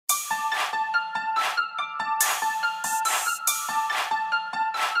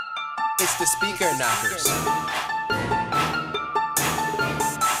It's the speaker knockers.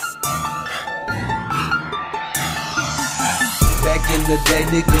 Back in the day,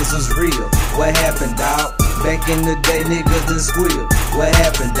 niggas was real. What happened, dawg? Back in the day, niggas didn't squeal. What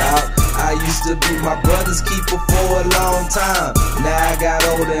happened, dawg? I used to be my brother's keeper for a long time. Now I got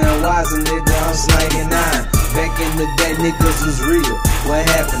older and wiser, nigga, I'm slanging 9. Back in the day, niggas was real. What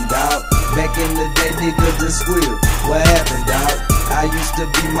happened, dawg? Back in the day, niggas didn't squeal. What happened, dawg? I used to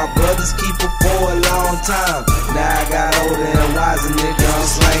be my brother's keeper for a long time. Now I got older and wiser, nigga, I'm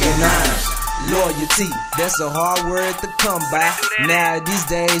slanging 9. Loyalty, that's a hard word to come by. Now these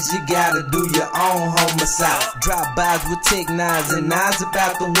days you gotta do your own homicide. Drive-bys with Tech 9s and 9s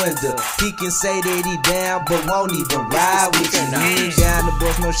about the window. He can say that he down but won't even ride with you. He ain't down to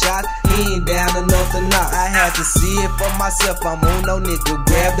bust no shots, he ain't down enough to knock. I had to see it for myself, I'm on no nigga,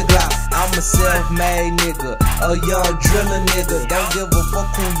 grab the Glock. I'm a self-made nigga, a young driller nigga. Don't give a fuck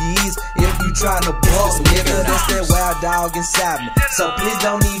who you is if you tryna buck, nigga. That's that wild dog inside me, so please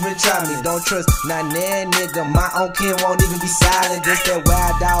don't even try me. Don't trust not that nigga, my own kid won't even be silent. Just that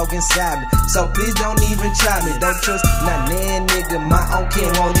wild dog inside me, so please don't even try me. Don't trust not that nigga, my own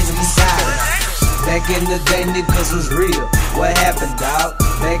kid won't even be silent. Back in the day, niggas was real. What happened, dawg?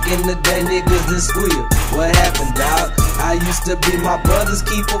 Back in the day, niggas didn't squeal. What happened, dawg? I used to be my brother's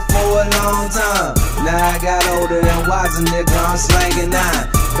keeper for a long time. Now I got older and wiser, nigga, I'm slanging 9.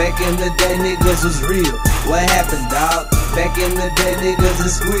 Back in the day, niggas was real. What happened, dawg? Back in the day, niggas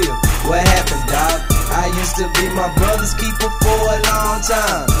didn't squeal. What happened, dawg? I used to be my brother's keeper for a long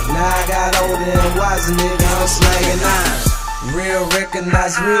time. Now I got older and wiser, nigga, I'm slanging 9. Real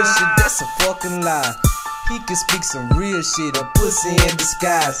recognize real shit, that's a fucking lie. He can speak some real shit, a pussy in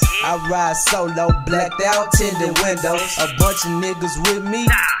disguise. I ride solo, blacked out, tinted windows. A bunch of niggas with me,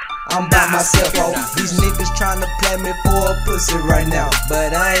 I'm by myself, oh. These niggas tryna play me for a pussy right now,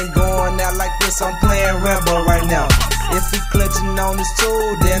 but I ain't going out like this, I'm playing Rambo right now. If he clutching on his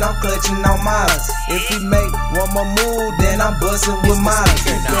tool, then I'm clutching on mine. If he make one more move, then I'm busting with mine.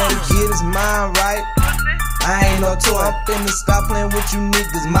 He better get his mind right, I ain't no toy, I'm finna stop playing with you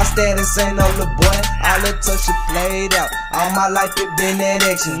niggas. My status ain't no little boy, all that tough shit played out. All my life it been that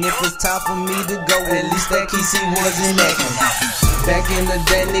action. If it's time for me to go, at least that Keese wasn't acting. Back in the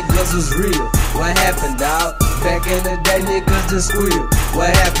day, niggas was real. What happened, dawg? Back in the day, niggas just squeal.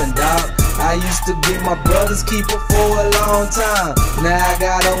 What happened, dawg? I used to be my brother's keeper for a long time. Now I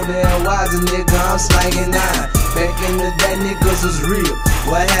got older and wiser, nigga, I'm slanging 9. Back in the day, niggas was real.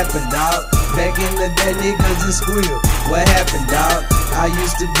 What happened, dawg? Back in the day, niggas just squeal. What happened, dawg? I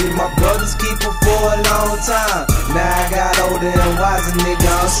used to be my brother's keeper for a long time. Now I got older and wiser, nigga,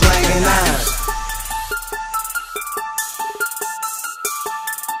 I'm slanging 9.